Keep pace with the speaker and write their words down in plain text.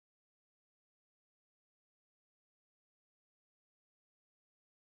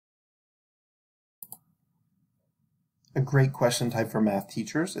A great question type for math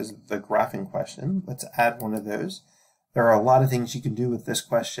teachers is the graphing question. Let's add one of those. There are a lot of things you can do with this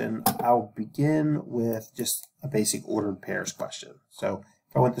question. I'll begin with just a basic ordered pairs question. So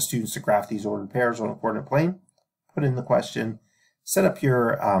if I want the students to graph these ordered pairs on a coordinate plane, put in the question, set up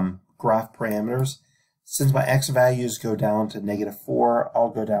your graph parameters. Since my x values go down to -4, I'll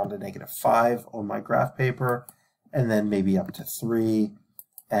go down to -5 on my graph paper, and then maybe up to 3.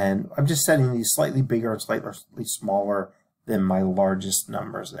 And I'm just setting these slightly bigger and slightly smaller than my largest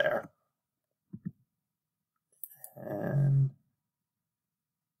numbers there. And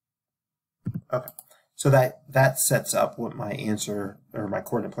okay, so that sets up what my answer or my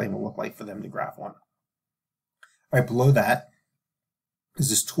coordinate plane will look like for them to graph on. Right below that is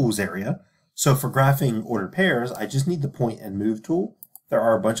this tools area. So for graphing ordered pairs, I just need the point and move tool. There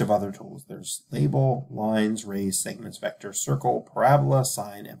are a bunch of other tools. There's label, lines, raise, segments, vector, circle, parabola,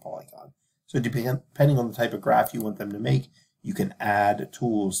 sine, and polygon. So depending on the type of graph you want them to make, you can add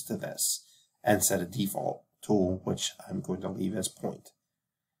tools to this and set a default tool, which I'm going to leave as point.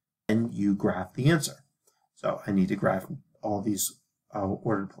 And you graph the answer. So I need to graph all these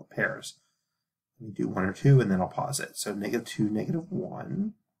ordered pairs. Let me do 1 or 2, and then I'll pause it. So -2,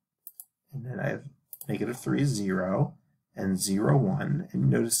 -1, and then I have -3 is 0, and 0, 1, and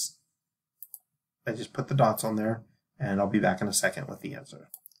notice I just put the dots on there, and I'll be back in a second with the answer.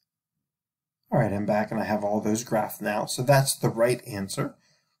 All right, I'm back, and I have all those graphed now, so that's the right answer.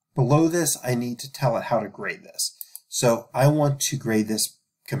 Below this, I need to tell it how to grade this. So I want to grade this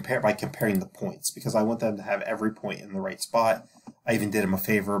by comparing the points, because I want them to have every point in the right spot. I even did them a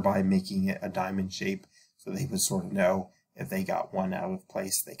favor by making it a diamond shape, so they would sort of know if they got one out of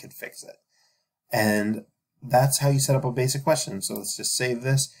place, they could fix it. And that's how you set up a basic question. So let's just save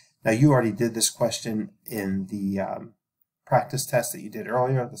this. Now you already did this question in the practice test that you did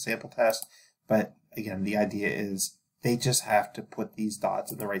earlier, the sample test. But again, the idea is they just have to put these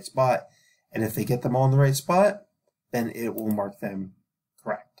dots in the right spot. And if they get them all in the right spot, then it will mark them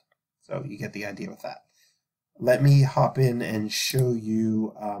correct. So you get the idea with that. Let me hop in and show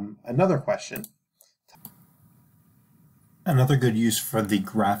you another question. Another good use for the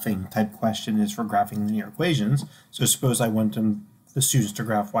graphing type question is for graphing linear equations. So suppose I want the students to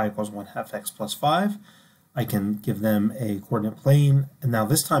graph y equals 1/2 x plus 5. I can give them a coordinate plane, and now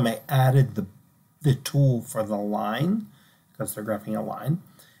this time I added the tool for the line because they're graphing a line.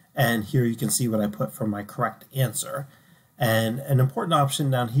 And here you can see what I put for my correct answer. And an important option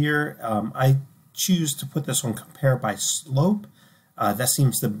down here, I choose to put this on compare by slope. That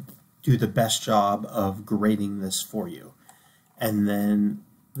seems to do the best job of grading this for you. And then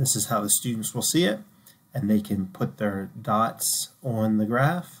this is how the students will see it, and they can put their dots on the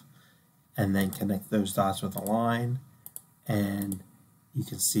graph and then connect those dots with a line, and you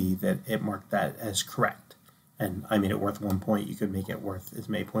can see that it marked that as correct. And I made it worth 1 point. You could make it worth as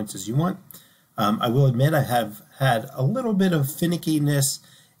many points as you want. I will admit I have had a little bit of finickiness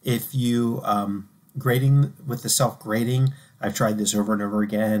if you grading with the self-grading. I've tried this over and over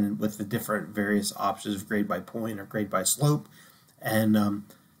again with the different various options of grade by point or grade by slope. And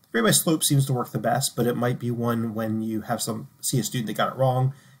grade by slope seems to work the best, but it might be one when you have see a student that got it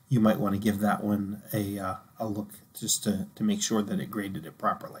wrong, you might want to give that one a look just to make sure that it graded it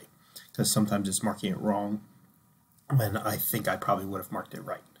properly, because sometimes it's marking it wrong when I think I probably would have marked it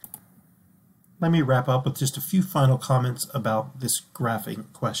right. Let me wrap up with just a few final comments about this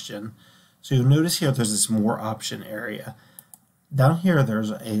graphing question. So you'll notice here there's this more option area. Down here there's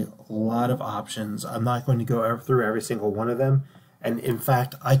a lot of options. I'm not going to go through every single one of them. And in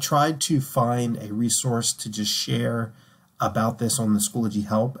fact, I tried to find a resource to just share about this on the Schoology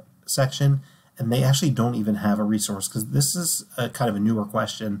Help section, and they actually don't even have a resource because this is a kind of a newer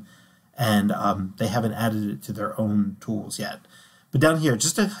question, and they haven't added it to their own tools yet. But down here,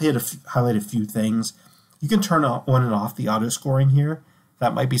 just to highlight a few things, you can turn on and off the auto scoring here.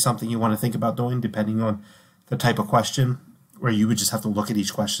 That might be something you want to think about doing depending on the type of question, where you would just have to look at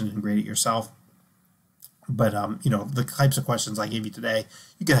each question and grade it yourself. But you know, the types of questions I gave you today,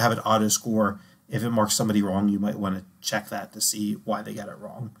 you can have it auto score. If it marks somebody wrong, you might want to check that to see why they got it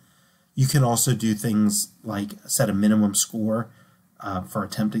wrong. You can also do things like set a minimum score for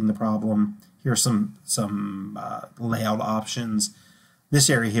attempting the problem. Here are some layout options. This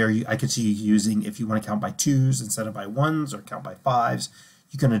area here, I could see you using if you want to count by 2s instead of by 1s, or count by 5s.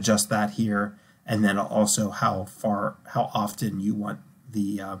 You can adjust that here, and then also how often you want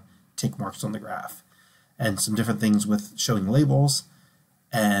the tick marks on the graph, and some different things with showing labels,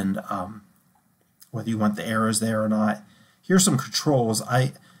 and whether you want the arrows there or not. Here's some controls.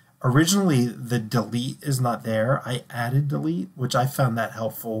 Originally the delete is not there. I added delete, which I found that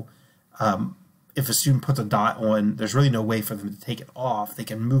helpful. if a student puts a dot on, there's really no way for them to take it off. They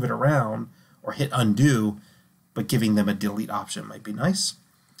can move it around or hit undo, but giving them a delete option might be nice.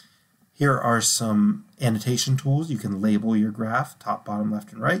 Here are some annotation tools. You can label your graph, top, bottom,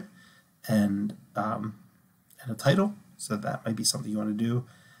 left, and right, and a title. So that might be something you want to do.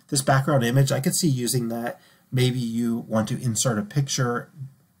 This background image, I could see using that. Maybe you want to insert a picture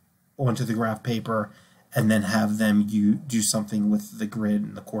onto the graph paper and then have them do something with the grid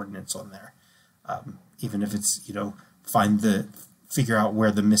and the coordinates on there. Even if it's, figure out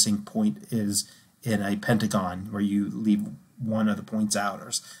where the missing point is in a pentagon, where you leave one of the points out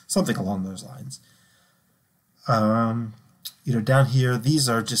or something along those lines. Down here, these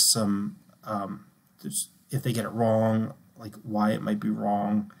are just some, if they get it wrong, like why it might be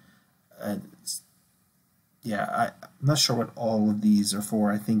wrong. Yeah, I'm not sure what all of these are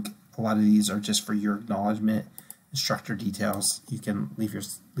for. I think a lot of these are just for your acknowledgement, instructor details. You can leave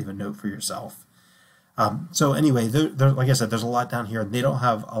a note for yourself. So anyway, like I said, there's a lot down here. They don't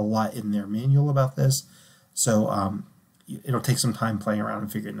have a lot in their manual about this, so it'll take some time playing around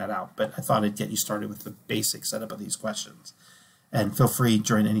and figuring that out. But I thought I'd get you started with the basic setup of these questions. And feel free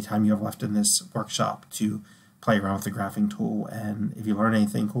during any time you have left in this workshop to play around with the graphing tool. And if you learn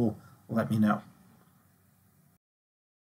anything cool, let me know.